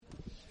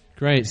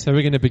Great. So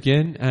we're going to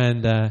begin,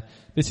 and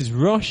this is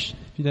Rosh.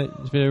 If you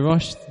know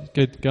Rosh,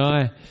 good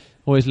guy.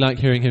 Always like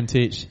hearing him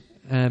teach.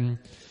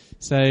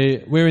 So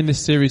we're in this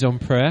series on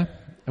prayer,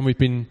 and we've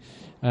been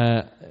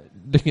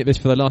looking at this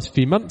for the last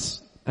few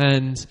months.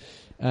 And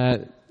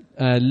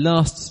our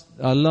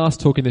last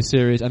talk in this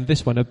series and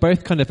this one are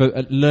both kind of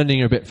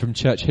learning a bit from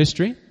church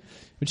history,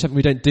 which is something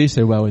we don't do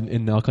so well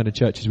in our kind of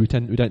churches. We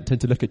don't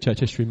tend to look at church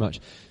history much.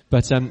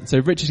 But so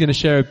Rich is going to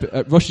share,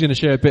 Rosh is going to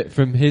share a bit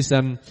from his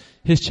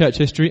church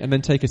history, and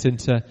then take us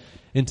into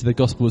the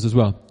Gospels as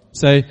well.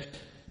 So I'm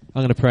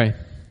going to pray.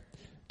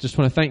 Just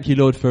want to thank you,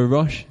 Lord, for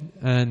Rosh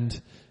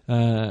and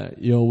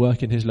your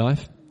work in his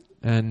life,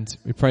 and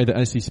we pray that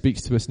as he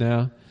speaks to us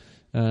now,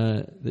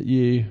 that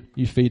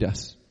you feed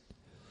us.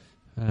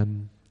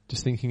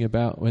 Just thinking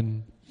about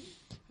when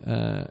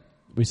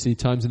we see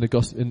times in the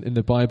gospel in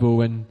the Bible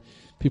when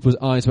people's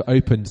eyes were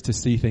opened to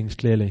see things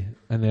clearly,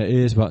 and their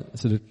ears were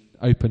sort of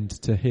opened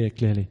to hear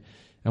clearly.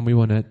 And we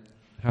want to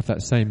have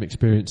that same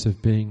experience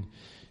of being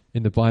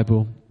in the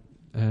Bible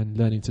and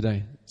learning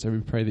today. So we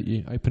pray that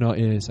you open our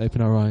ears,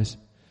 open our eyes.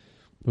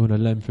 We want to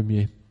learn from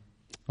you.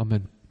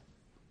 Amen.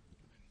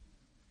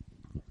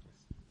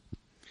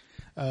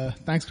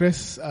 Thanks,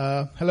 Chris.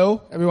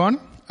 Hello, everyone.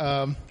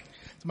 So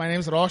my name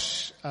is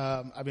Rosh.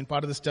 I've been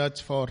part of this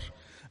church for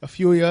a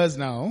few years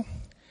now.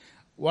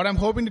 What I'm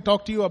hoping to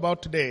talk to you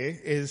about today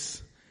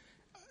is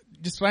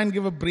just try and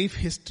give a brief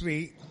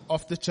history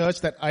of the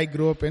church that I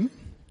grew up in,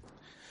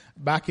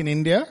 back in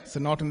India, so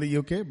not in the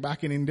UK,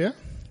 back in India.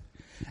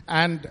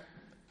 And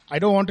I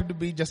don't want it to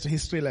be just a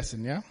history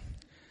lesson, yeah?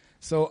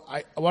 So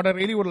what I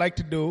really would like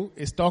to do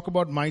is talk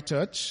about my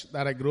church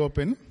that I grew up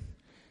in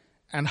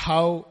and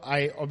how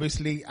I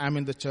obviously am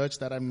in the church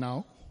that I'm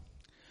now,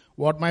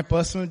 what my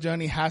personal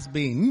journey has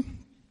been,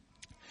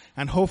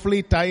 and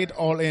hopefully tie it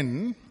all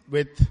in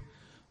with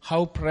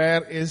how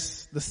prayer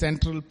is the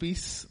central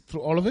piece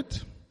through all of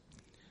it.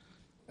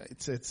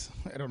 It's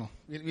I don't know.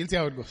 We'll see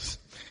how it goes.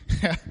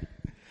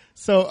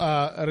 So,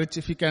 Rich,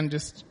 if you can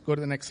just go to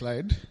the next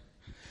slide.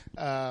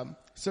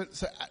 So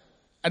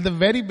at the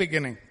very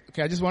beginning,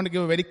 okay, I just want to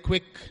give a very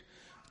quick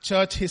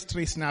church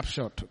history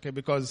snapshot, okay,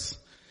 because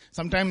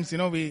sometimes,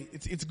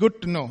 it's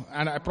good to know,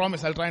 and I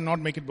promise I'll try and not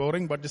make it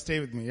boring, but just stay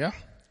with me, yeah?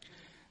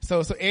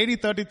 So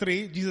AD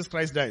 33, Jesus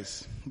Christ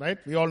dies, right?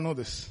 We all know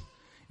this,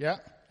 yeah?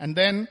 And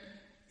then,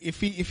 if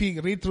we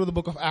read through the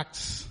book of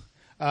Acts,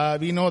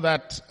 we know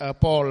that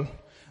Paul,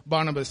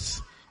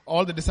 Barnabas,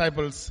 all the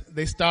disciples,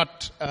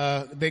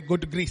 they go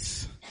to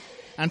Greece.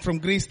 And from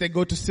Greece, they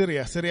go to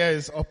Syria.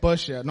 Syria or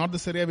Persia. Not the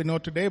Syria we know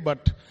today,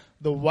 but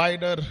the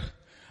wider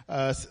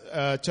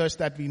church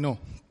that we know.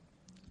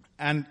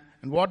 And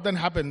what then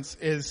happens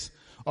is,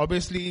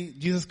 obviously,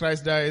 Jesus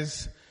Christ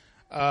dies.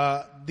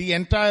 The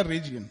entire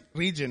region,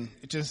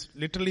 which is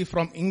literally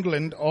from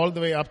England all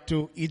the way up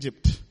to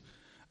Egypt,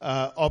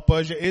 or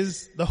Persia,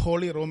 is the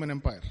Holy Roman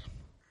Empire.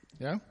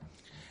 Yeah?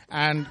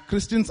 And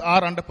Christians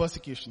are under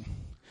persecution.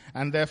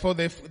 And therefore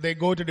they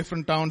go to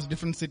different towns,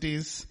 different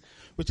cities,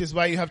 which is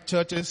why you have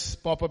churches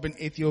pop up in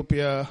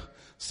Ethiopia,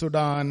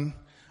 Sudan,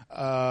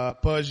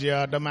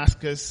 Persia,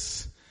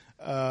 Damascus,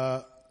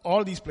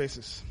 all these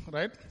places,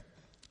 right?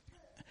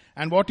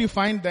 And what you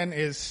find then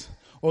is,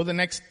 over the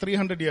next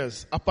 300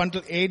 years, up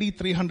until AD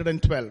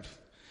 312,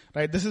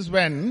 right? This is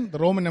when the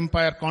Roman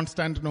Empire,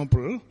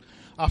 Constantinople,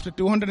 after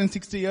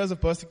 260 years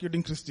of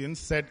persecuting Christians,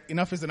 said,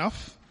 enough is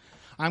enough.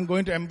 I'm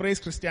going to embrace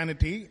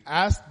Christianity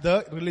as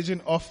the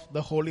religion of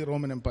the Holy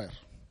Roman Empire.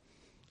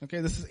 Okay,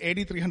 this is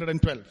AD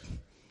 312.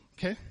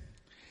 Okay?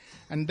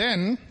 And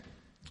then,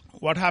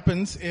 what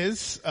happens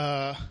is,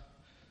 and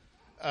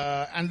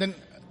then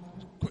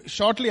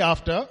shortly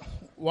after,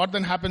 what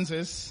then happens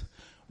is,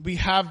 we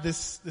have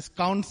this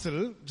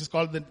council, which is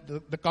called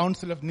the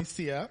Council of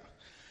Nicaea,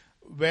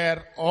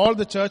 where all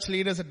the church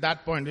leaders at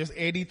that point, it was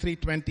AD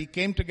 320,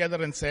 came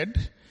together and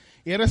said,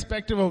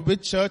 irrespective of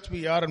which church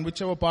we are in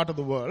whichever part of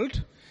the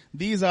world,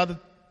 these are the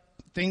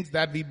things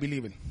that we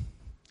believe in.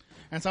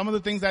 And some of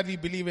the things that we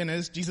believe in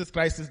is Jesus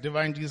Christ is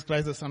divine, Jesus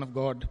Christ is the Son of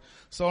God,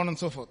 so on and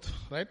so forth,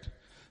 right?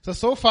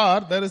 So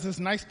far, there is this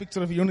nice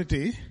picture of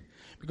unity,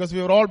 because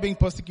we were all being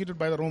persecuted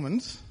by the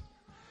Romans,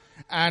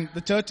 and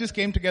the churches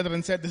came together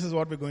and said, this is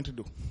what we're going to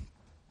do.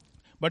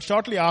 But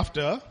shortly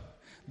after,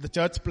 the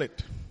church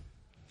split.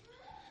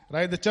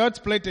 Right? The church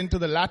split into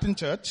the Latin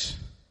church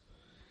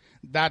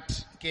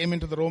that came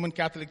into the Roman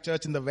Catholic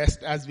Church in the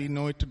West as we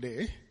know it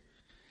today.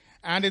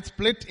 And it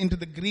split into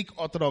the Greek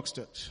Orthodox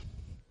Church.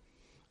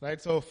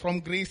 Right? So from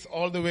Greece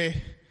all the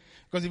way,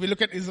 because if you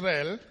look at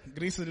Israel,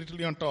 Greece is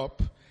literally on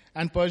top,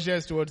 and Persia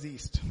is towards the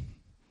east.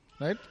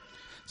 Right?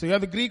 So you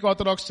have the Greek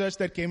Orthodox Church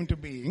that came into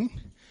being.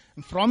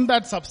 And from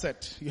that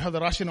subset, you have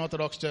the Russian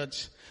Orthodox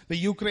Church, the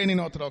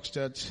Ukrainian Orthodox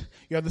Church,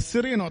 you have the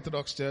Syrian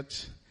Orthodox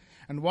Church,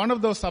 and one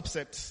of those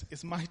subsets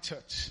is my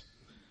church,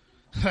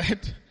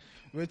 right?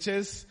 Which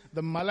is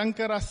the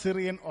Malankara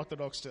Syrian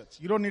Orthodox Church.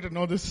 You don't need to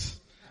know this.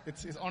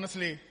 It's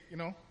honestly,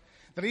 The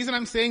reason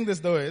I'm saying this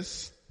though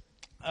is,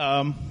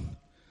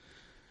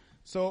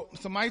 so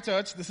my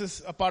church, this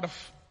is a part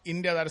of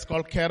India that is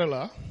called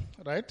Kerala,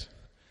 right?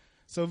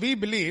 So we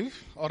believe,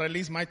 or at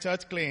least my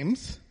church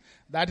claims,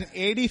 that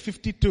in AD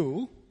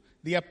 52,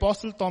 the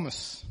Apostle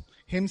Thomas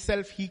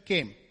himself, he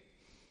came.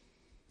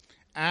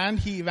 And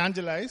he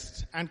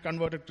evangelized and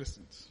converted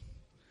Christians.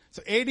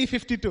 So AD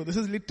 52, this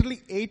is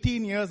literally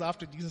 18 years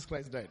after Jesus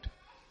Christ died.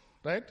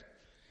 Right?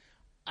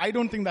 I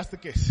don't think that's the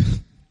case.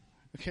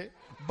 Okay?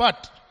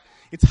 But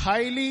it's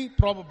highly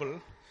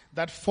probable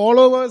that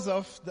followers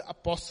of the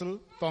Apostle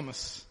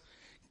Thomas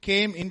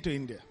came into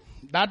India.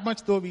 That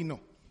much though we know.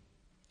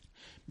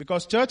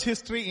 Because church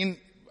history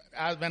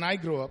when I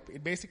grew up,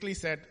 it basically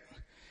said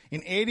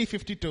in AD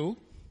 52,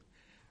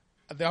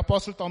 the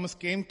Apostle Thomas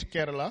came to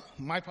Kerala,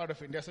 my part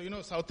of India.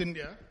 So South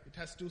India, it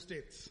has 2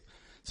 states.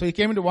 So he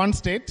came into one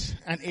state,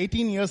 and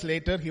 18 years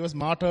later, he was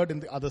martyred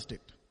in the other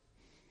state.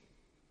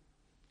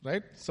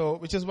 Right? So,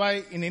 which is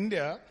why in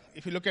India,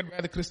 if you look at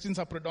where the Christians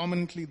are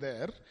predominantly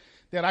there,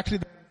 they're actually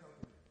there.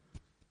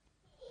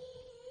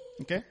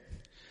 Okay?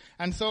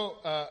 And so,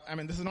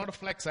 this is not a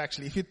flex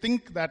actually. If you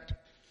think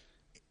that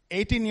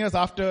 18 years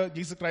after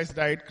Jesus Christ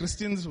died,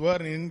 Christians were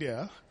in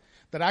India,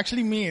 that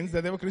actually means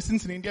that there were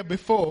Christians in India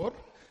before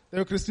there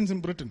were Christians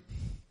in Britain.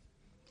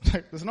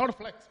 Right? This is not a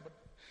flex,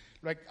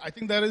 but I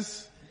think there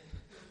is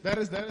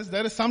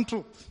some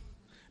truth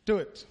to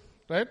it.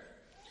 Right?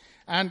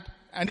 And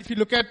if you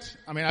look at,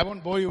 I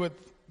won't bore you with,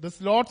 there's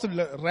lots of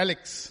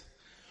relics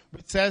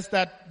which says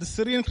that the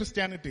Syrian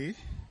Christianity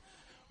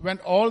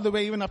went all the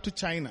way even up to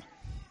China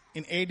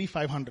in AD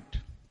 500.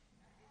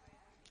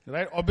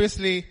 Right?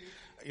 Obviously,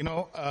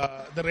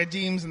 the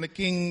regimes and the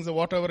kings or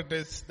whatever it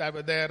is that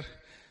were there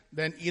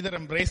then either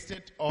embraced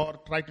it or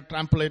tried to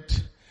trample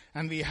it.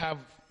 And we have,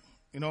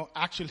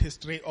 actual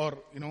history or,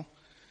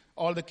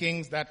 all the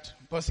kings, that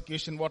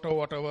persecution,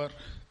 whatever.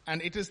 And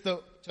it is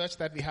the church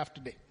that we have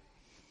today.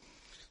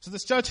 So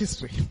this church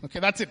history. Okay,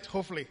 that's it,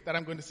 hopefully, that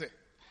I'm going to say.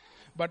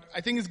 But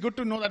I think it's good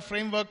to know that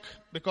framework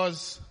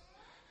because,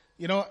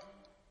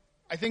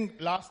 I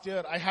think last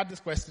year I had this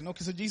question.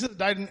 Okay, so Jesus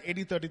died in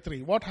AD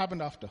 33. What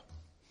happened after?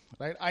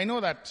 Right? I know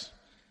that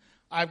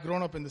I've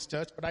grown up in this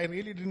church, but I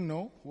really didn't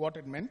know what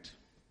it meant.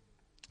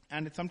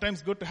 And it's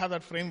sometimes good to have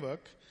that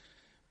framework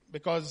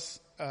because,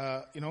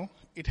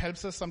 it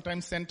helps us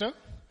sometimes center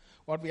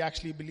what we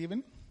actually believe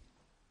in.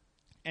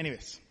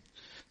 Anyways,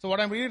 so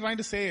what I'm really trying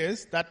to say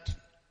is that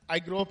I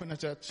grew up in a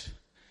church.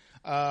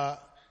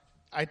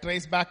 I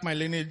trace back my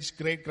lineage,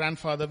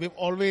 great-grandfather. We've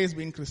always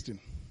been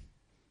Christian.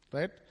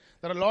 Right?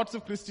 There are lots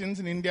of Christians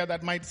in India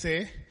that might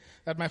say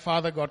that my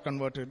father got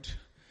converted.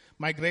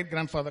 My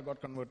great-grandfather got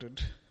converted.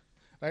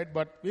 Right?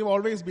 But we've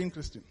always been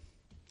Christian.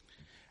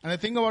 And the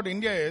thing about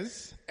India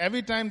is,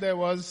 every time there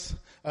was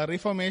a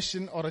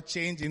reformation or a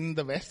change in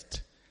the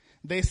West,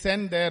 they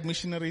send their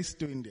missionaries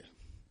to India.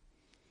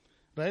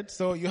 Right?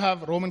 So you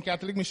have Roman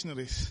Catholic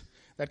missionaries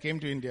that came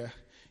to India.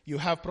 You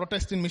have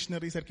Protestant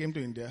missionaries that came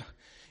to India.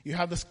 You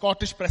have the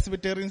Scottish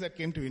Presbyterians that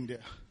came to India.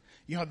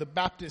 You have the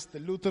Baptists, the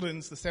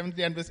Lutherans, the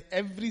Seventh-day Adventists.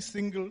 Every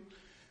single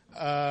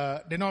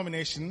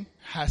denomination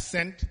has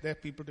sent their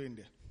people to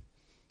India.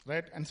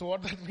 Right? And so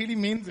what that really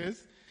means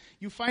is,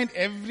 you find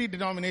every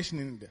denomination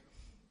in India.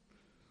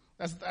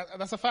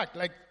 That's a fact.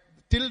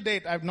 Till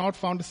date, I've not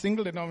found a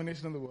single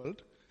denomination in the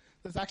world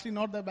that's actually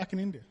not there back in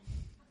India.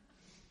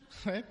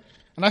 Right?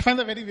 And I find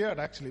that very weird,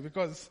 actually,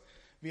 because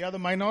we are the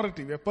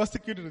minority. We are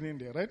persecuted in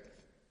India, right?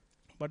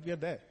 But we are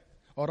there.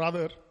 Or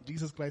rather,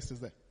 Jesus Christ is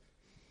there.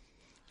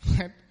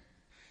 Right?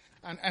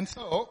 And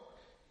so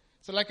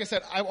like I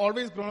said, I've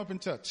always grown up in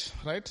church,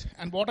 right?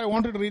 And what I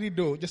wanted to really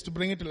do, just to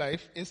bring it to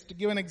life, is to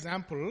give an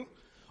example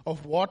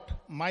of what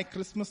my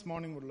Christmas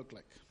morning would look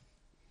like.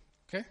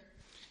 Okay?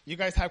 You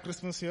guys have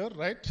Christmas here,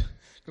 right?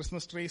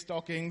 Christmas tree,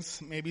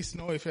 stockings, maybe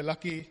snow if you're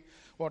lucky,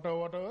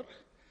 whatever.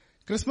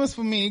 Christmas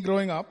for me,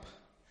 growing up,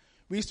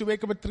 we used to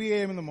wake up at 3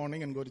 a.m. in the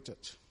morning and go to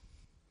church.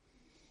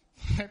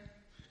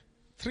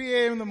 3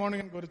 a.m. in the morning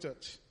and go to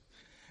church.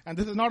 And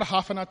this is not a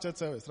half an hour church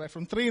service, right?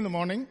 From 3 in the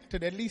morning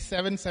till at least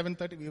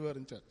 7:30 we were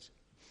in church.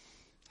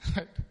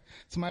 Right?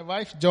 So my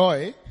wife,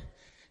 Joy,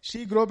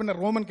 she grew up in a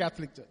Roman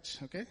Catholic church,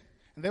 okay?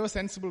 And they were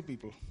sensible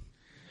people,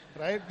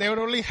 right? They would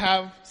only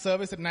have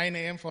service at 9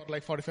 a.m. for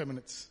 45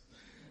 minutes.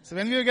 So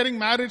when we were getting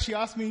married, she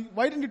asked me,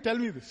 why didn't you tell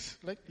me this?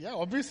 Yeah,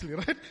 obviously,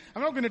 right?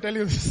 I'm not going to tell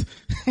you this.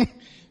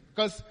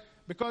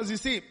 Because you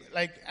see,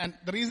 and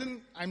the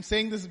reason I'm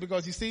saying this is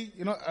because you see,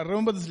 I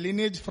remember this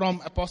lineage from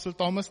Apostle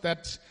Thomas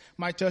that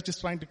my church is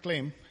trying to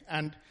claim.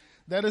 And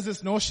there is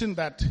this notion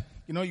that,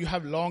 you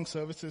have long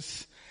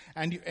services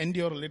and you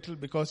endure a little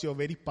because you're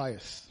very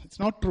pious. It's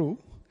not true,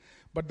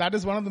 but that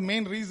is one of the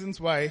main reasons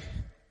why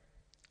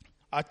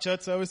our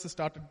church services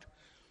started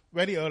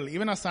very early.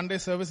 Even our Sunday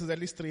service is at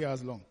least 3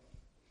 hours long.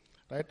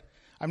 Right?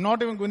 I'm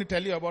not even going to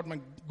tell you about my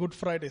Good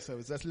Friday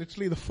service. That's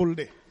literally the full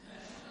day.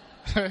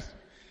 Right?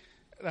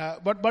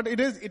 But it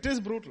is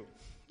brutal,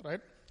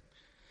 right?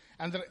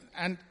 And the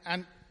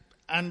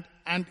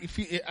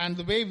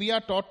way we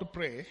are taught to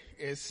pray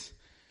is,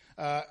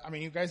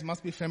 you guys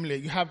must be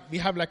familiar. We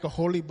have a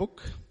holy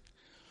book,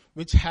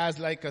 which has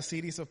a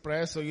series of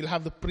prayers. So you'll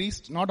have the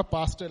priest, not a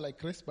pastor like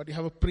Chris, but you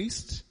have a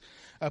priest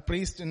a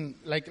priest in,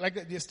 like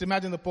just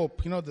imagine the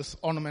Pope, this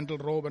ornamental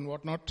robe and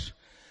whatnot.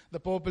 The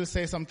Pope will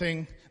say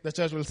something, the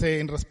church will say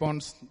in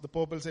response. The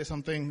Pope will say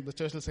something, the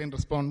church will say in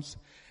response.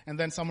 And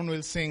then someone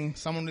will sing,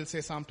 someone will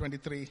say Psalm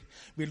 23.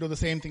 We'll do the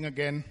same thing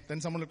again.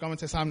 Then someone will come and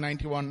say Psalm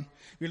 91.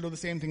 We'll do the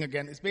same thing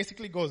again. It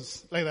basically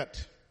goes like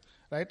that,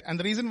 right? And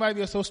the reason why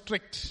we are so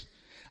strict,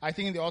 I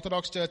think in the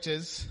Orthodox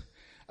churches,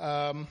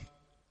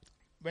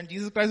 when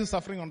Jesus Christ is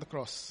suffering on the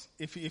cross,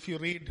 if you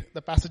read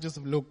the passages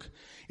of Luke,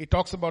 it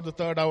talks about the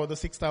 3rd hour, the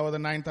 6th hour, the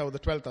 9th hour, the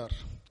 12th hour.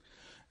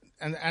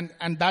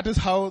 And that is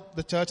how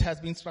the church has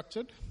been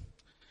structured.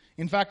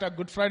 In fact, our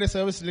Good Friday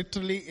service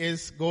literally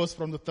goes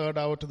from the 3rd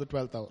hour to the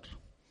 12th hour.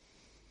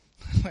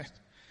 Right?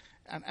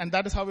 And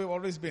that is how we've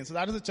always been. So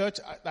that is the church,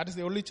 that is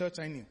the only church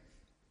I knew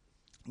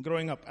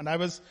growing up. And I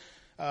was,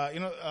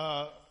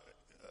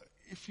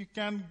 if you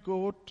can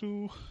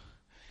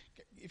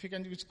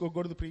just go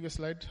to the previous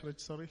slide, Rich,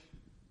 sorry.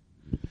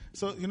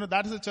 So,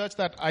 that is the church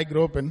that I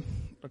grew up in,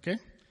 okay?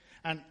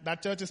 And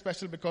that church is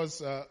special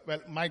because,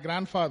 my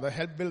grandfather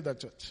helped build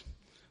that church.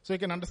 So you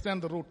can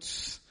understand the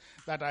roots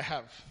that I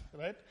have,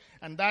 right?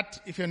 And that,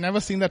 if you've never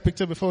seen that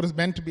picture before, is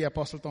meant to be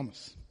Apostle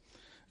Thomas.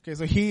 Okay,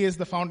 so he is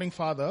the founding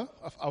father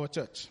of our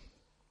church.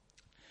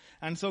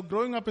 And so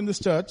growing up in this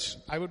church,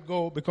 I would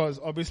go because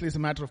obviously it's a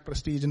matter of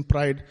prestige and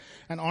pride.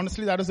 And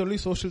honestly, that is the only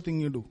social thing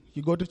you do.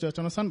 You go to church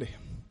on a Sunday.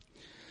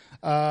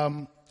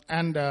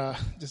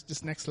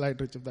 Just next slide,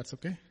 Rich, if that's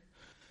okay.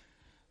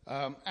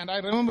 And I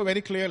remember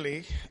very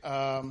clearly,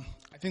 I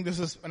think this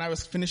is when I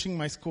was finishing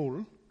my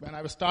school, when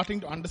I was starting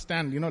to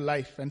understand,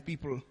 life and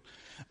people.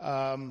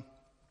 I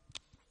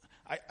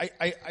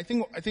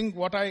think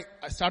what I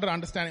started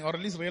understanding, or at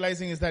least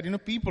realizing, is that,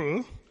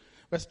 people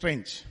were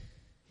strange.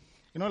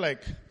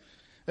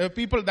 There were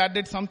people that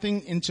did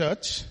something in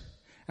church,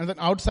 and then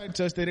outside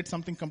church they did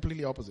something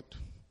completely opposite.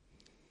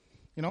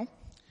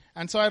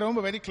 And so I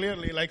remember very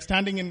clearly,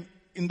 standing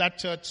in that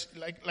church,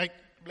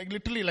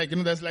 literally,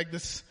 there's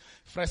this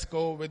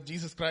fresco with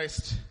Jesus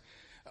Christ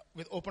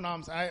with open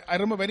arms. I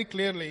remember very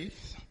clearly,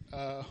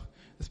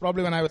 it's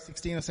probably when I was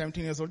 16 or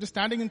 17 years old, just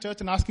standing in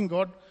church and asking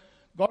God,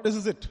 this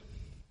is it?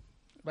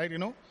 Right,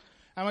 Am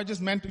I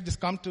just meant to just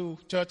come to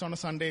church on a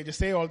Sunday, just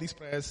say all these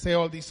prayers, say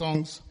all these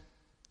songs,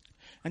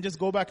 and just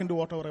go back and do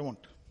whatever I want?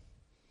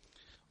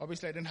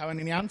 Obviously, I didn't have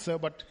any answer,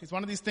 but it's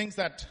one of these things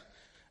that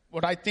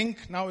what I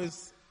think now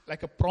is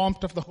like a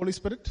prompt of the Holy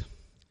Spirit.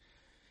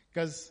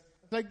 Because,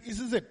 this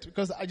is it.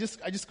 Because I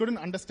just couldn't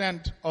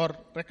understand or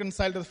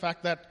reconcile to the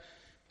fact that,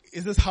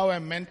 is this how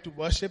I'm meant to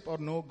worship or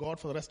know God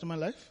for the rest of my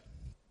life?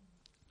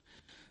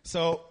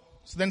 So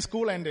then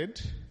school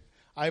ended.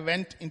 I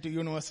went into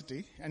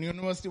university, and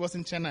university was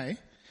in Chennai,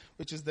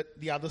 which is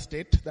the other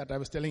state that I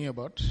was telling you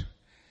about.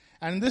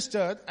 And in this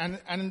church, and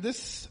in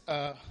this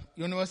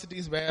university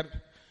is where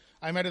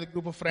I met with a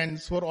group of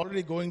friends who were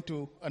already going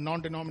to a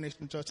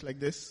non-denominational church like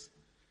this.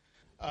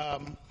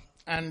 There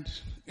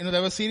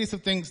were a series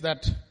of things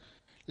that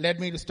led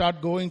me to start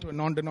going to a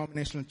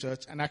non-denominational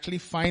church and actually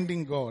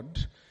finding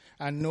God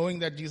and knowing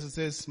that Jesus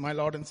is my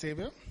Lord and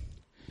Savior.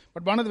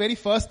 But one of the very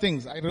first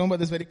things, I remember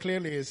this very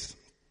clearly, is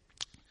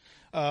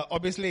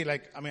obviously,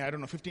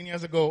 15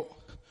 years ago,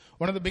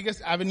 one of the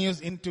biggest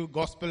avenues into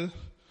gospel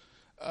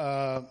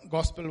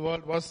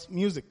world was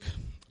music,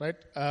 right?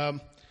 There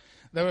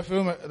were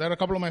a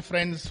couple of my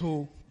friends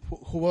who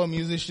were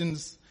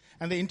musicians,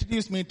 and they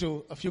introduced me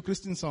to a few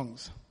Christian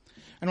songs.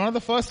 And one of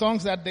the first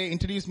songs that they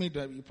introduced me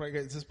to,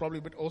 this is probably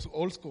a bit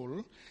old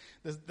school,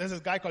 there's this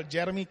guy called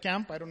Jeremy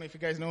Camp. I don't know if you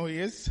guys know who he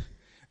is.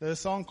 There's a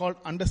song called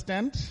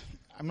Understand.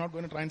 I'm not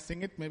going to try and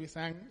sing it. Maybe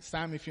Sam,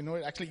 if you know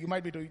it. Actually, you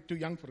might be too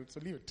young for it, so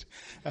leave it.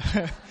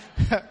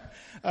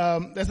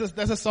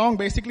 There's a song,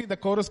 basically the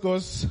chorus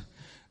goes,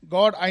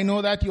 God, I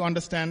know that you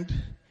understand.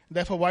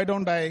 Therefore, why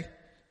don't I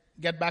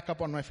get back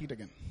up on my feet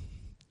again?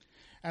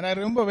 And I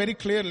remember very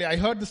clearly, I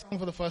heard this song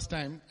for the first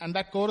time, and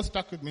that chorus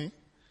stuck with me.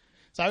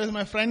 So I was in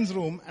my friend's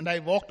room, and I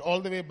walked all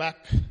the way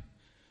back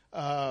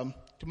to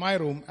my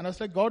room, and I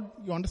was like, God,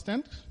 you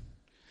understand?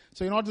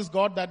 So you're not this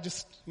God that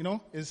just,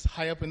 is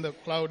high up in the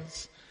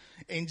clouds,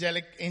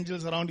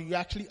 angels around you. You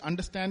actually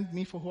understand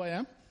me for who I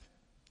am.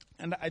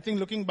 And I think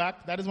looking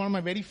back, that is one of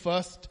my very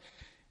first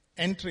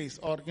entries,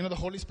 or, the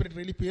Holy Spirit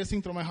really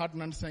piercing through my heart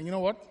and understanding, you know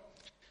what?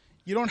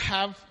 You don't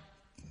have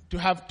to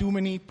have too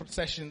many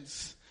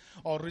processions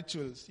or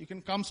rituals. You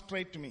can come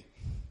straight to me.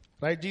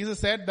 Right? Jesus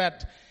said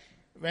that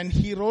when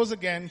he rose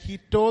again, he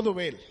tore the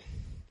veil.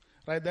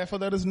 Right? Therefore,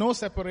 there is no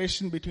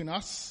separation between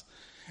us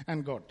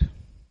and God.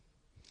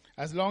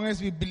 As long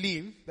as we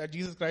believe that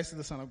Jesus Christ is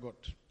the Son of God.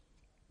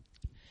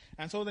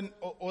 And so then,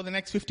 over the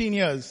next 15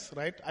 years,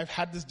 right, I've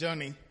had this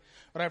journey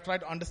where I've tried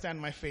to understand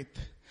my faith.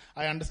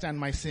 I understand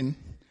my sin.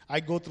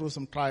 I go through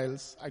some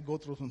trials. I go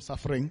through some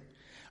suffering.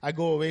 I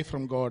go away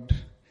from God.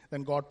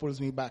 Then God pulls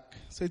me back.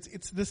 So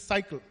it's this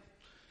cycle,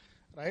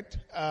 right?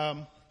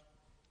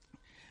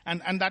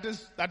 And that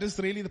is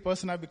really the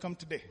person I've become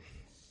today.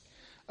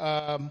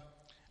 And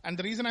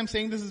the reason I'm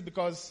saying this is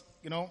because,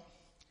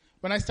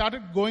 when I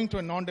started going to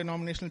a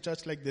non-denominational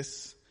church like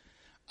this,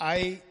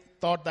 I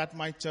thought that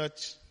my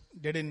church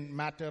didn't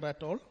matter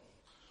at all,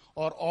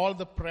 or all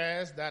the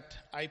prayers that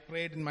I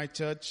prayed in my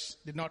church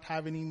did not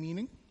have any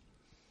meaning.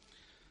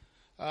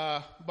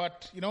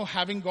 But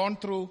having gone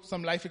through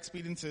some life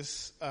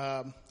experiences,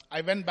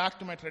 I went back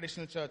to my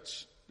traditional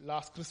church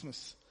last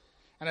Christmas.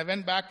 And I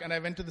went back and I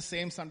went to the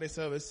same Sunday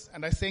service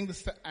and I sang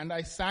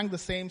the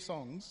same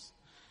songs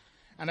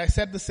and I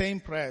said the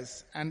same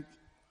prayers. And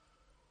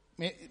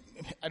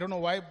I don't know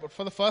why, but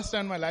for the first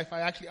time in my life, I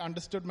actually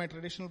understood my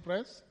traditional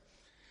prayers.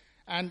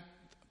 And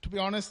to be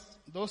honest,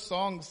 those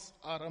songs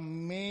are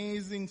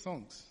amazing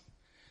songs.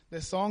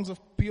 They're songs of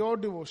pure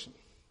devotion,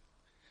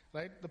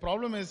 right? The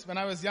problem is when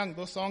I was young,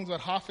 those songs were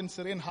half in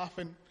Syrian, half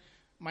in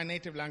my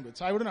native language.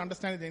 So I wouldn't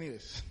understand it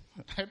anyways,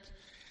 right?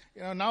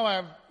 Now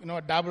I've,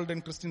 dabbled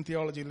in Christian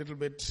theology a little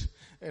bit.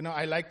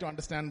 I like to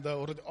understand the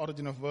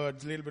origin of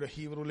words, a little bit of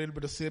Hebrew, a little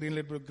bit of Syrian, a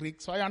little bit of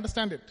Greek. So I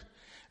understand it.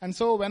 And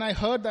so when I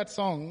heard that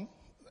song,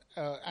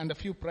 and a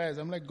few prayers,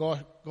 I'm like,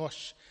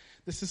 gosh,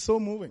 this is so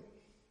moving.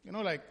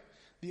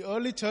 The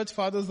early church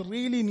fathers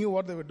really knew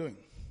what they were doing,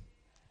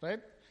 right?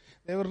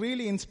 They were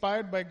really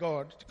inspired by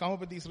God to come up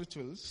with these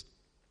rituals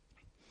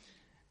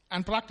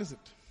and practice it.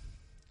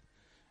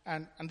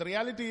 And the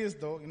reality is,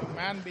 though,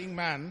 man being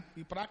man,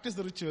 we practice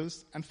the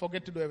rituals and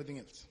forget to do everything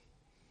else.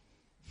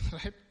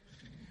 Right?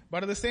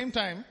 But at the same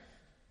time,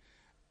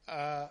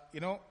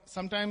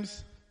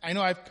 sometimes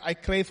I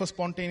crave for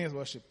spontaneous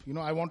worship.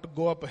 I want to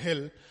go up a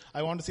hill.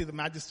 I want to see the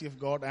majesty of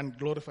God and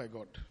glorify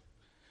God.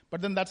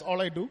 But then that's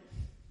all I do.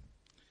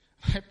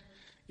 Right?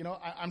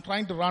 I'm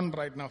trying to run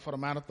right now for a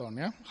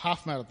marathon,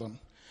 half marathon.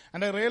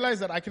 And I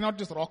realize that I cannot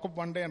just rock up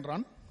one day and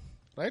run,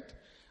 right?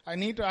 I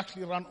need to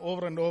actually run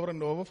over and over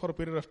and over for a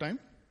period of time.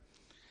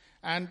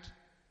 And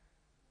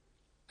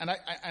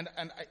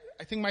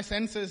I think my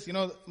sense is,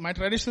 my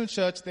traditional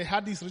church, they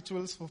had these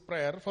rituals for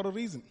prayer for a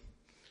reason,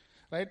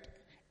 right?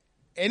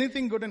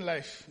 Anything good in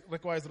life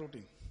requires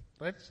routine,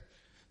 right?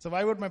 So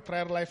why would my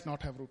prayer life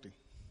not have routine?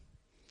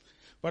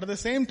 But at the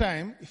same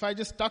time, if I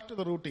just stuck to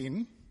the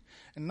routine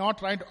and not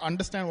try to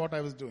understand what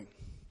I was doing,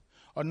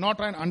 or not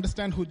try and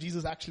understand who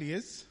Jesus actually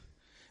is,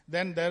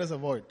 then there is a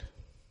void.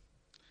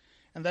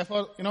 And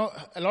therefore,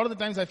 a lot of the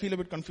times I feel a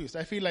bit confused.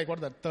 I feel like, what,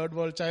 that third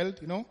world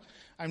child,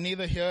 I'm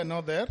neither here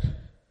nor there.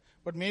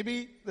 But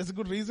maybe there's a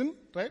good reason,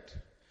 right?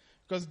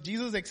 Because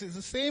Jesus exists.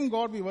 The same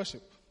God we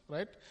worship,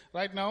 right?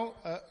 Right now,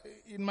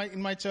 in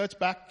my church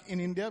back in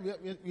India,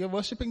 we are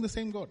worshiping the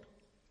same God,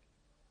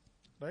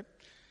 right?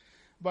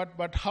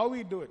 But how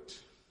we do it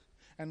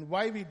and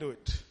why we do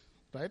it,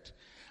 right?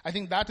 I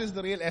think that is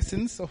the real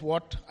essence of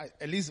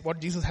at least what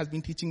Jesus has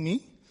been teaching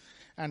me.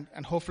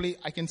 And hopefully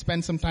I can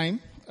spend some time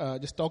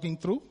just talking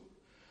through.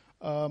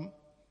 Can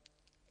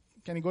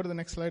you go to the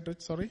next slide,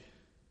 Rich? Sorry.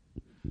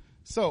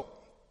 So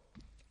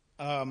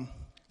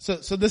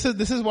this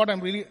is what I'm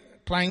really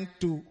trying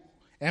to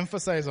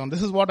emphasize on.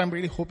 This is what I'm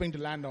really hoping to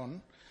land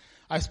on.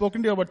 I've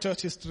spoken to you about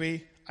church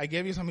history. I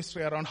gave you some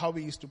history around how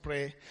we used to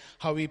pray,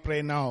 how we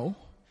pray now.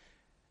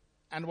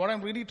 And what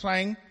I'm really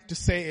trying to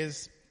say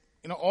is,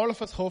 all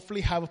of us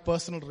hopefully have a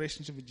personal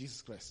relationship with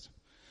Jesus Christ.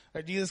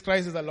 Right? Jesus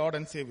Christ is our Lord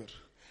and Savior.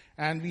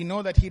 And we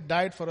know that He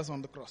died for us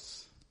on the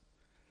cross.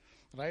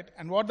 Right?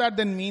 And what that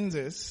then means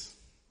is,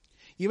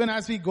 even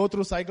as we go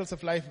through cycles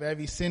of life where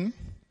we sin,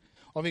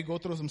 or we go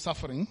through some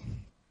suffering,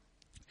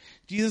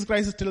 Jesus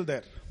Christ is still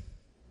there.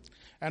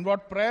 And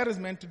what prayer is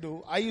meant to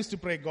do, I used to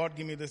pray, God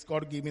give me this,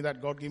 God give me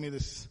that, God give me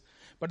this.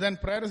 But then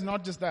prayer is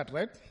not just that,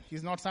 right?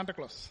 He's not Santa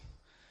Claus.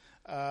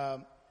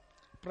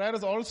 Prayer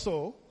is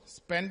also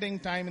spending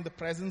time in the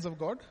presence of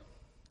God.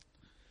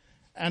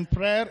 And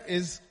prayer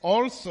is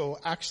also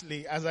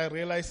actually, as I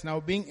realize now,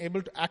 being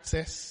able to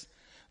access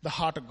the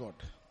heart of God.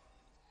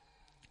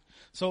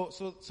 So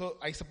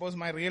I suppose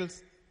my real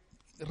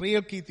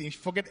key thing,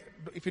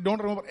 if you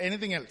don't remember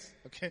anything else,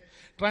 okay,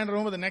 try and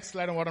remember the next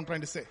slide on what I'm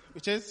trying to say,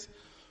 which is,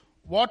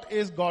 what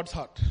is God's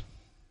heart?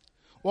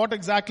 What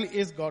exactly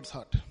is God's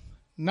heart?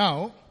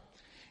 Now,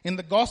 in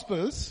the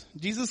Gospels,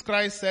 Jesus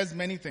Christ says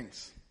many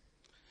things.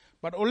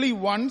 But only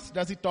once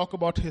does He talk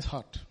about His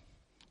heart.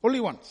 Only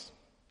once.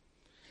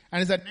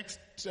 And is that next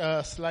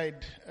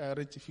slide,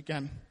 Rich, if you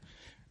can.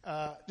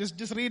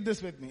 Just read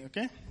this with me,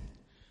 okay?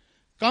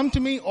 Come to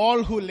me,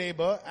 all who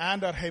labor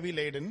and are heavy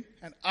laden,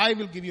 and I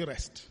will give you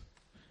rest.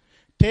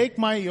 Take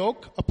my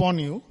yoke upon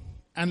you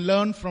and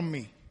learn from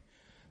me.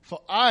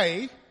 For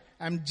I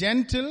am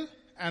gentle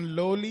and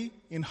lowly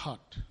in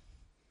heart.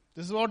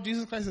 This is what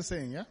Jesus Christ is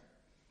saying, yeah?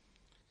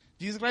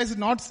 Jesus Christ is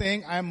not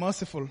saying, I am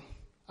merciful.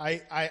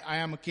 I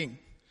am a king.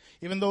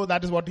 Even though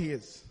that is what He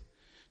is.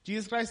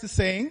 Jesus Christ is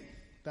saying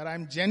that I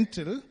am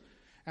gentle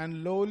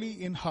and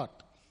lowly in heart.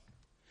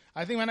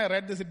 I think when I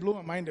read this, it blew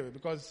my mind away,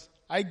 because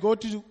I go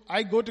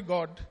to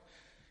God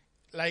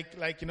like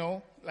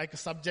a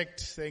subject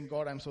saying,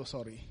 God, I'm so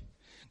sorry.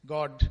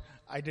 God,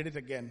 I did it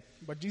again.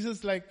 But Jesus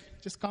is like,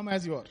 just come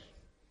as you are.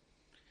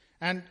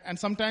 And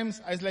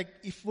sometimes I was like,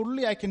 if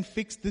only I can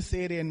fix this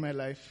area in my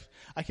life,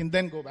 I can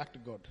then go back to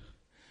God.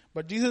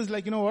 But Jesus is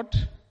like, you know what?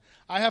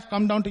 I have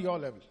come down to your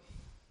level.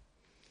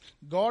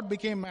 God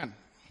became man.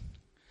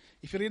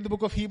 If you read the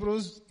book of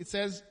Hebrews, it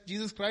says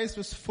Jesus Christ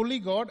was fully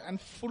God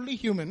and fully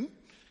human,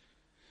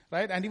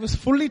 right? And he was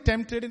fully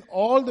tempted in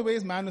all the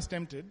ways man was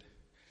tempted.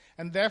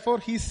 And therefore,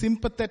 he's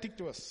sympathetic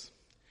to us.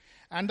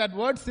 And that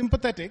word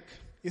sympathetic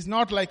is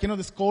not like,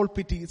 this cold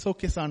pity. It's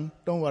okay, son.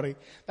 Don't worry.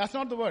 That's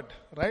not the word,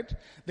 right?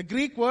 The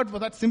Greek word for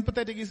that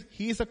sympathetic is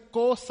he is a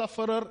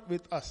co-sufferer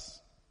with us.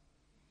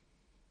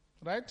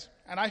 Right?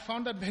 And I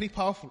found that very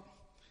powerful.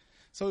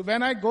 So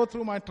when I go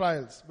through my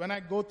trials, when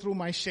I go through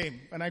my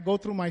shame, when I go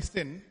through my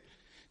sin,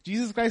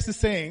 Jesus Christ is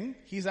saying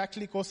he's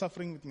actually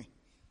co-suffering with me.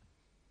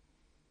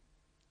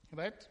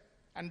 Right?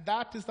 And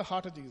that is the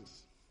heart of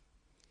Jesus.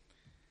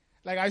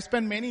 Like I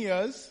spent many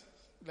years,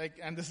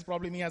 and this is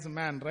probably me as a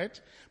man, right?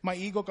 My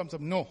ego comes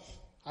up. No,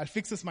 I'll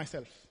fix this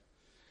myself.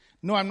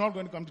 No, I'm not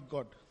going to come to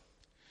God.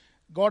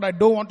 God, I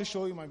don't want to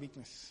show you my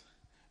weakness.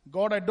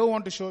 God, I don't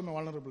want to show you my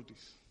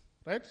vulnerabilities.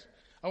 Right?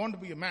 I want to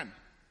be a man.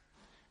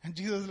 And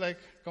Jesus is like,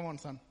 come on,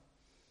 son.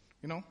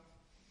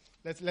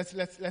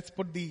 Let's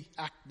put the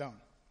act down.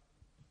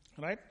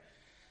 Right?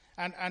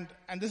 And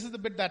this is the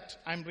bit that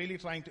I'm really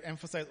trying to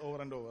emphasize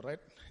over and over, right?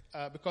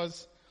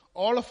 Because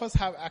all of us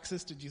have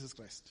access to Jesus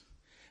Christ.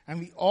 And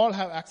we all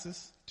have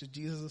access to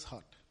Jesus'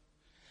 heart.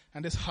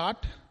 And his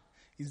heart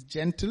is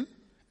gentle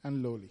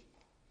and lowly.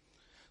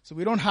 So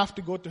we don't have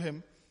to go to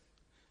him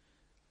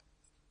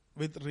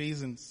with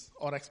reasons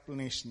or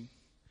explanation.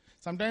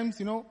 Sometimes,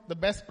 the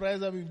best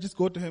prayers are we just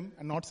go to him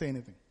and not say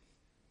anything.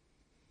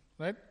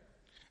 Right?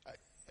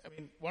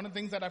 One of the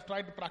things that I've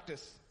tried to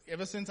practice,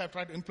 ever since I've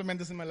tried to implement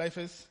this in my life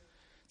is,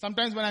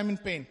 sometimes when I'm in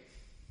pain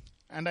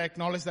and I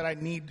acknowledge that I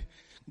need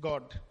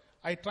God,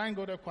 I try and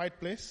go to a quiet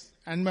place,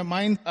 and in my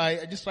mind,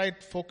 I just try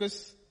to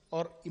focus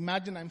or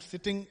imagine I'm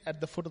sitting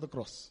at the foot of the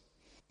cross.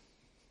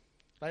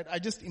 Right? I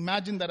just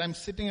imagine that I'm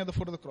sitting at the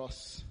foot of the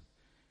cross,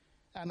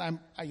 and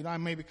I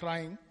may be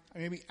crying, I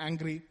may be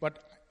angry, but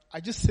I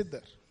just sit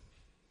there.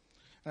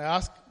 And I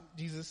ask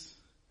Jesus,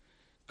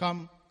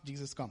 come,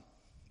 Jesus, come.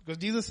 Because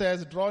Jesus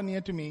says, draw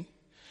near to me,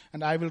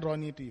 and I will draw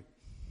near to you.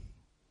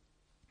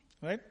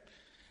 Right?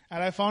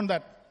 And I found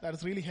that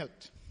has really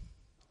helped.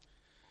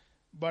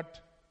 But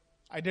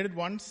I did it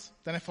once,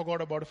 then I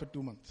forgot about it for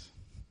 2 months.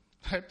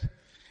 Right?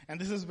 And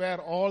this is where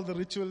all the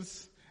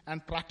rituals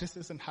and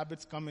practices and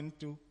habits come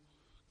into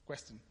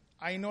question.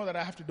 I know that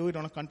I have to do it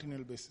on a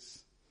continual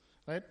basis.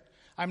 Right?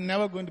 I'm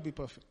never going to be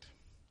perfect.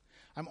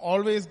 I'm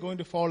always going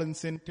to fall in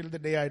sin till the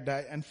day I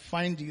die and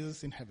find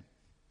Jesus in heaven.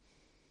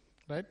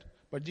 Right?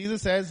 But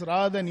Jesus says,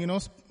 rather than,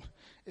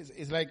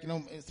 it's like,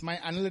 it's my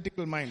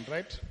analytical mind,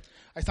 right?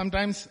 I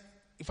sometimes,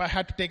 if I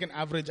had to take an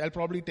average, I'll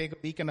probably take a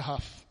week and a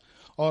half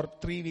or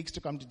 3 weeks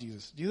to come to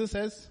Jesus. Jesus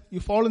says, you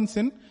fall in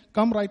sin,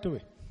 come right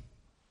away.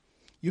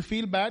 You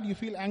feel bad, you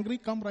feel angry,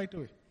 come right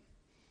away.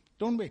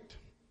 Don't wait.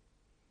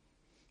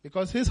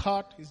 Because his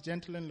heart is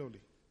gentle and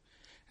lowly.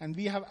 And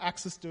we have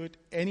access to it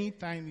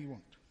anytime we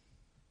want.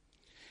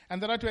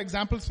 And there are 2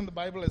 examples from the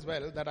Bible as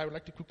well that I would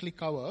like to quickly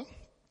cover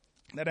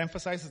that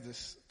emphasizes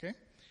this. Okay?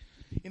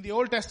 In the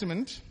Old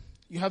Testament,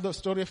 you have the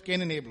story of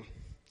Cain and Abel.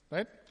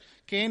 Right?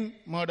 Cain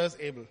murders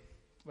Abel.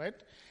 Right?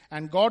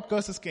 And God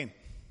curses Cain.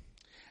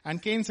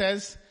 And Cain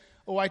says,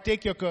 oh, I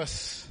take your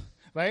curse.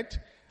 Right?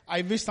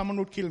 I wish someone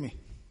would kill me.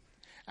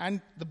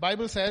 And the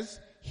Bible says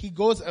he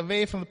goes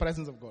away from the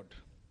presence of God.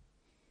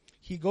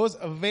 He goes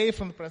away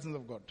from the presence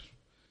of God.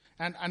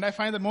 And I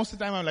find that most of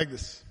the time I'm like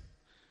this.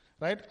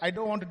 Right? I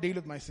don't want to deal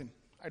with my sin.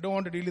 I don't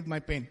want to deal with my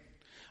pain.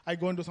 I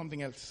go and do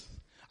something else.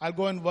 I'll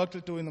go and work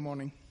till 2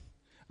 a.m.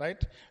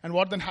 Right? And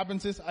what then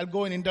happens is I'll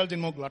go and indulge in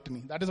more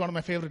gluttony. That is one of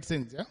my favorite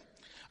sins. Yeah?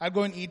 I'll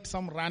go and eat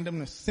some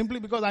randomness simply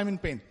because I'm in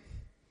pain.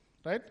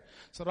 Right?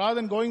 So rather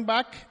than going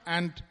back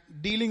and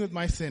dealing with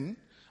my sin,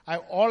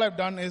 all I've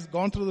done is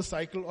gone through the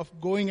cycle of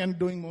going and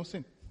doing more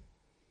sin.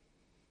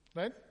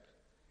 Right?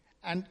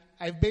 And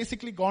I've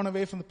basically gone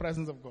away from the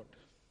presence of God.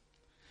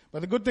 But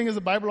the good thing is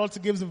the Bible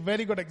also gives a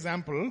very good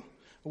example of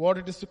what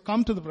it is to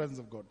come to the presence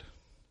of God.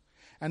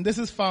 And this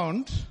is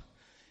found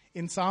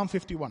in Psalm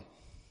 51,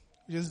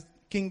 which is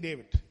King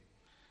David.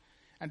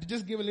 And to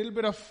just give a little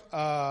bit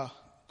of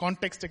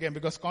context again,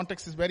 because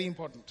context is very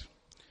important.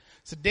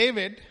 So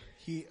David,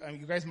 you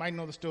guys might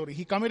know the story.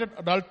 He committed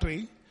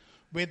adultery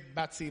with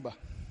Bathsheba,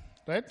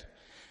 right?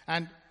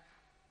 And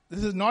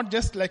this is not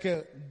just like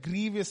a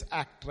grievous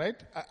act,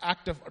 right? An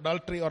act of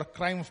adultery or a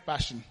crime of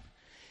passion.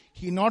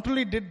 He not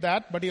only did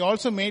that, but he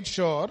also made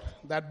sure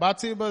that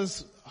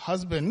Bathsheba's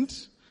husband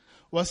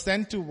was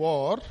sent to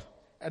war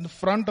at the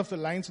front of the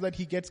line so that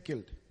he gets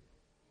killed.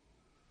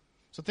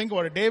 So think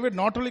about it. David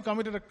not only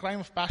committed a crime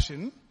of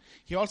passion,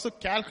 he also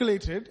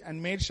calculated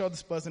and made sure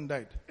this person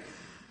died.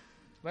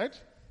 Right?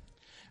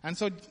 And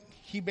so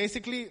he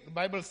basically, the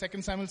Bible,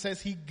 2 Samuel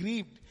says, he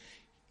grieved.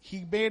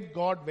 He made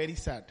God very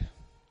sad.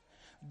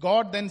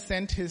 God then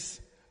sent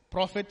his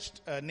prophet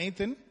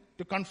Nathan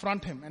to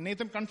confront him. And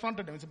Nathan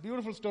confronted him. It's a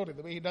beautiful story,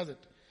 the way he does it.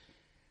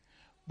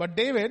 But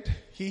David,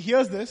 he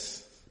hears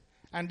this,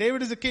 and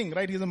David is a king,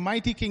 right? He's a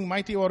mighty king,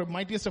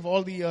 mightiest of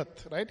all the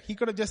earth, right? He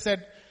could have just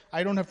said,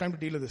 I don't have time to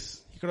deal with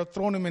this. He could have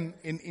thrown him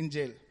in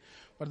jail.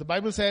 But the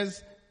Bible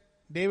says,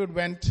 David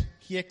went,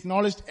 he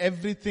acknowledged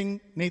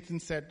everything Nathan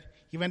said.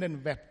 He went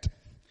and wept.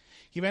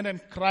 He went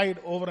and cried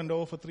over and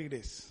over for 3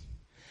 days.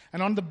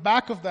 And on the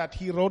back of that,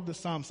 he wrote the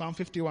Psalm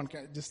 51,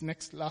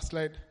 just last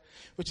slide,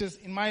 which is,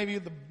 in my view,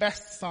 the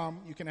best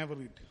Psalm you can ever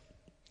read.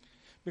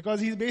 Because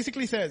he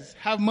basically says,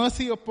 have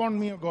mercy upon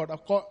me, O God,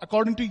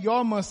 according to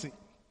your mercy,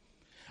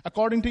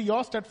 according to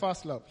your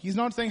steadfast love. He's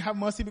not saying have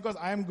mercy because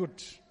I am good.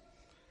 He's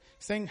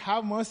saying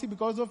have mercy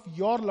because of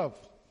your love.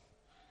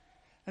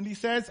 And he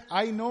says,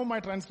 I know my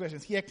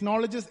transgressions. He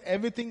acknowledges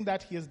everything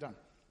that he has done.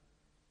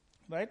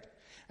 Right?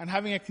 And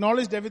having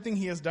acknowledged everything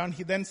he has done,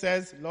 he then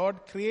says,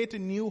 Lord, create a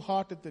new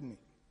heart within me.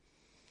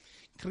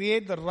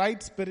 Create the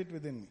right spirit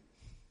within me.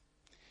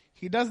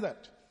 He does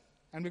that.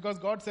 And because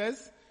God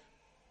says,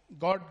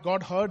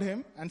 God heard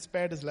him and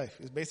spared his life,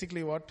 is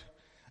basically what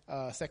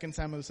 2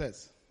 Samuel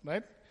says.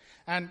 Right?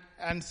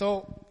 And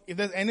so, if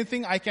there's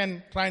anything I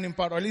can try and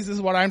impart, or at least this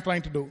is what I'm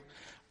trying to do,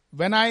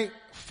 when I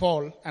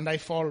fall, and I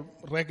fall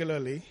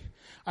regularly,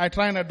 I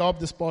try and adopt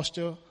this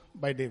posture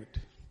by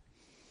David.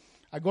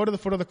 I go to the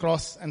foot of the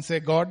cross and say,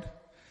 God,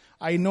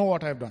 I know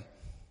what I've done.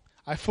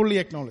 I fully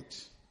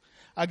acknowledge.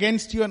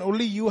 Against you and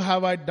only you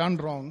have I done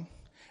wrong,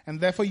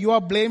 and therefore you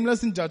are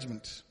blameless in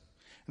judgment.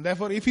 And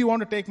therefore, if you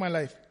want to take my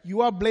life,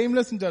 you are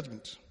blameless in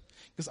judgment,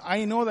 because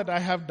I know that I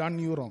have done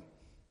you wrong.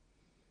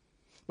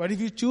 But if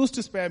you choose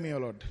to spare me, O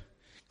Lord,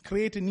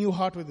 create a new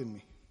heart within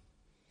me.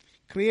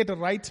 Create a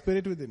right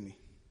spirit within me,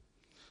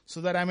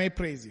 so that I may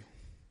praise you,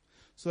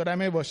 so that I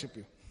may worship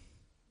you.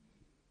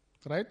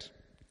 Right?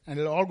 And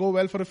it'll all go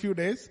well for a few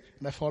days,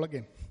 and I fall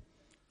again.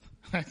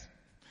 Right?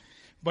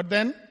 But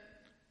then,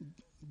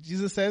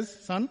 Jesus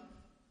says, son,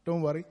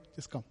 don't worry,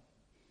 just come.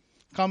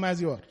 Come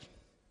as you are.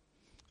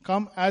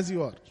 Come as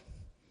you are.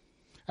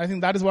 I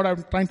think that is what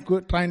I'm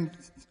trying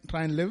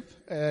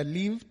and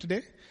leave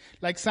today.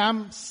 Like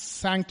Sam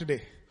sang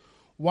today.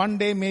 One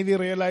day may we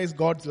realize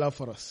God's love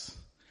for us.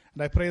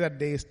 And I pray that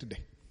day is today.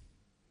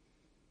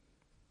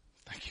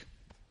 Thank you.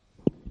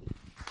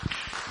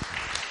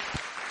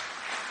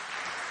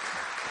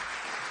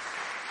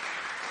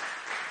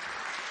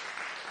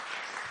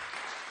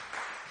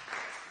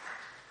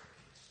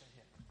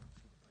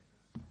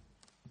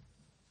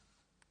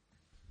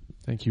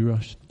 Thank you,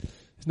 Rosh.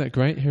 Isn't that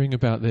great, hearing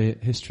about the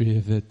history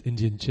of the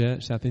Indian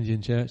church, South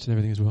Indian church and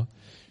everything as well?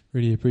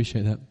 Really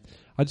appreciate that.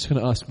 I'm just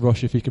going to ask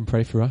Rosh if he can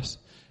pray for us.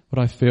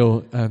 What I feel,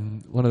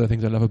 one of the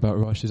things I love about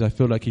Rosh is I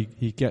feel like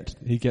he gets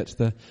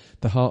the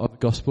heart of the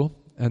gospel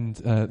and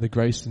the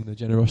grace and the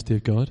generosity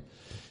of God.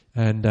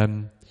 And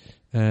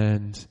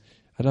I'd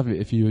love it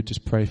if you would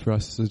just pray for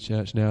us as a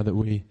church now that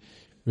we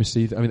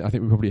receive. I mean, I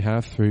think we probably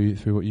have through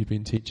what you've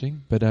been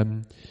teaching, but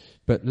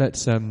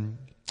let's.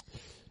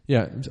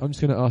 Yeah, I'm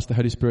just going to ask the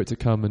Holy Spirit to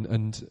come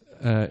and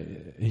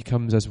He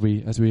comes as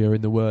we are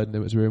in the Word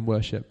and as we're in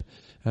worship.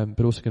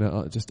 But also going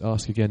to just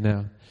ask again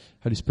now,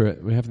 Holy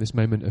Spirit, we're having this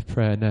moment of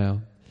prayer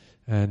now,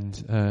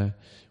 and I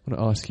want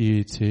to ask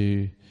you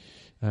to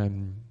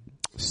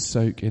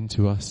soak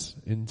into us,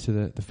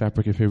 into the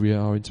fabric of who we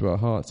are, into our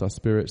hearts, our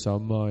spirits, our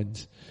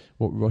minds,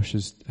 what Rosh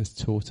has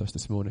taught us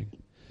this morning.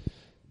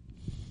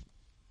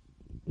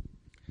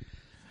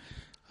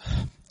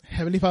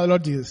 Heavenly Father,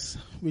 Lord Jesus,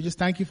 we just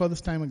thank you for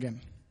this time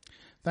again.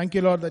 Thank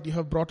you, Lord, that you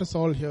have brought us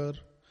all here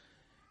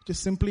to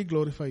simply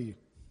glorify you.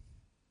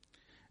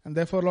 And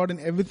therefore, Lord, in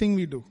everything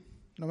we do,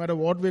 no matter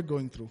what we're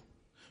going through,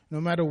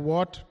 no matter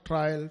what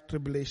trial,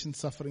 tribulation,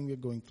 suffering we're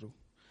going through,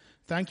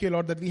 thank you,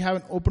 Lord, that we have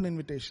an open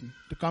invitation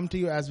to come to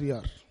you as we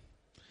are.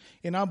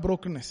 In our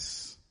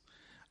brokenness,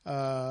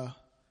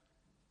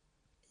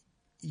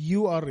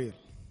 you are real.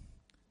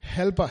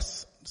 Help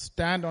us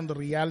stand on the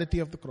reality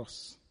of the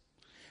cross,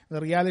 the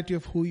reality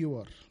of who you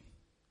are.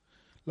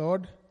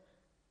 Lord,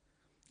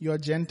 you are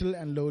gentle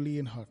and lowly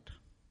in heart,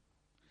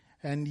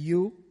 and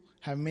you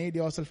have made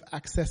yourself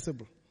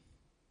accessible.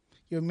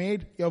 You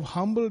have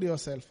humbled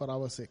yourself for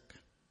our sake,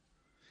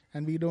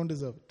 and we don't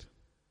deserve it.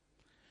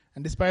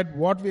 And despite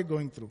what we're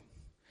going through,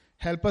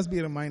 help us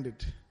be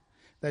reminded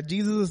that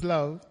Jesus'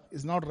 love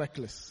is not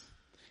reckless.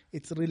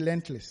 It's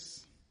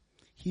relentless.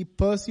 He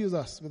pursues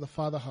us with a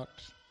father heart.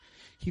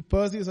 He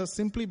pursues us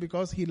simply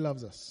because he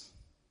loves us.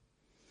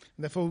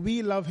 Therefore,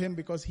 we love him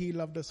because he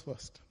loved us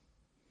first.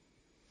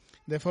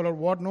 Therefore,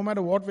 Lord, no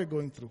matter what we're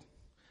going through,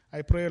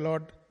 I pray,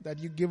 Lord, that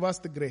you give us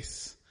the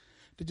grace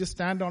to just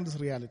stand on this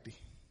reality.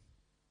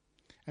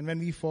 And when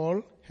we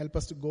fall, help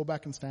us to go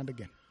back and stand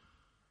again.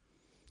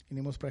 In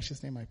your most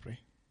precious name I pray.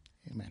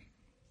 Amen.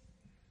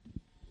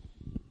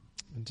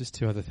 And just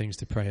two other things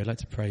to pray. I'd like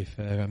to pray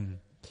for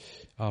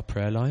our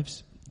prayer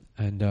lives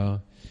and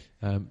our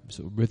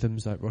sort of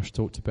rhythms like Rosh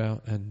talked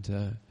about, and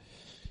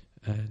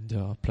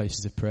our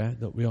places of prayer.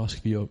 That we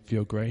ask for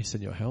your grace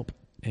and your help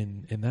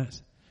in that.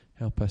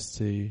 Help us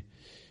to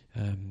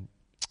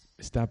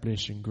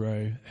establish and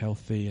grow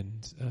healthy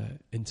and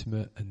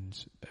intimate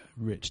and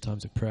rich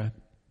times of prayer.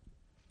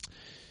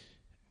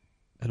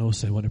 And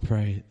also want to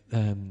pray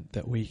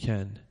that we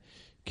can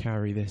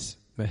carry this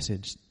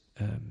message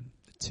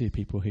to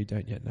people who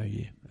don't yet know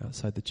you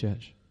outside the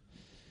church.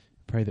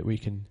 Pray that we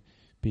can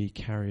be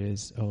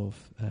carriers of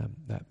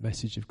that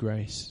message of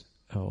grace,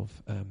 of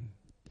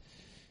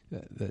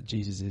that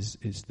Jesus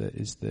is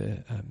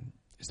the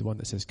one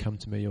that says, "Come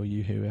to me, all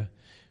you who are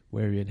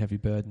weary and heavy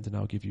burdened, and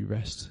I'll give you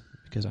rest,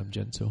 because I'm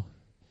gentle."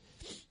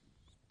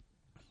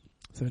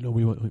 So Lord,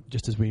 we want,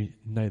 just as we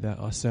know that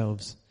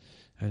ourselves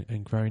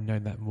and growing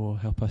knowing that more,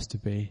 help us to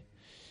be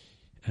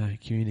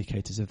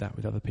communicators of that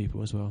with other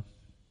people as well.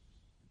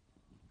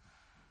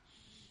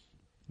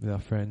 With our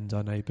friends,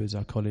 our neighbours,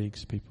 our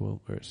colleagues,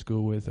 people we're at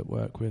school with, at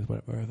work with,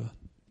 wherever.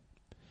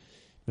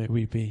 May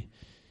we be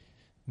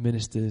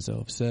ministers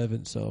of,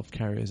 servants of,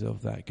 carriers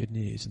of that good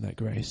news and that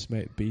grace. May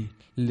it be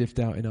lived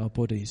out in our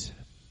bodies,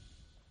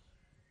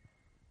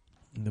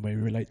 in the way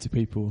we relate to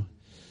people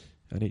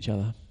and each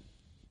other.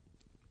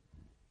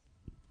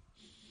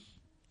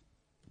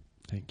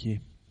 Thank you.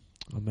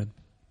 Amen.